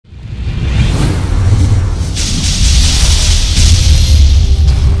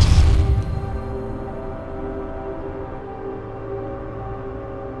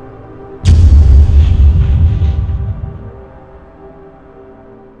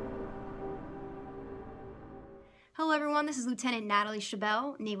Hello everyone, this is Lieutenant Natalie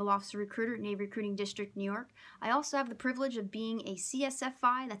Schibell, Naval Officer Recruiter at Navy Recruiting District, New York. I also have the privilege of being a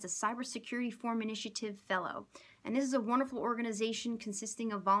CSFI, that's a Cybersecurity Forum Initiative Fellow. And this is a wonderful organization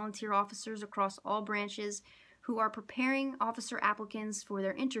consisting of volunteer officers across all branches who are preparing officer applicants for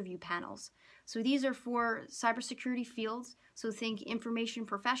their interview panels. So these are for cybersecurity fields, so think information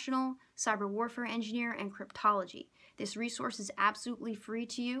professional, cyber warfare engineer, and cryptology. This resource is absolutely free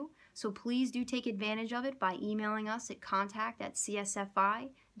to you, so please do take advantage of it by emailing us at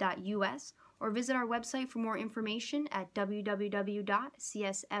contact@csfi.us or visit our website for more information at www.csfi.us.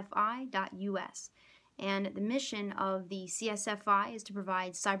 And the mission of the CSFI is to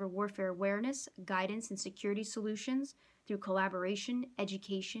provide cyber warfare awareness, guidance, and security solutions through collaboration,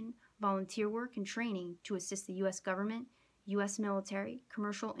 education, volunteer work, and training to assist the U.S. government, U.S. military,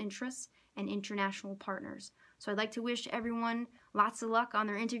 commercial interests, and international partners. So I'd like to wish everyone lots of luck on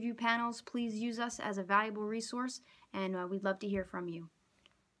their interview panels. Please use us as a valuable resource, and we'd love to hear from you.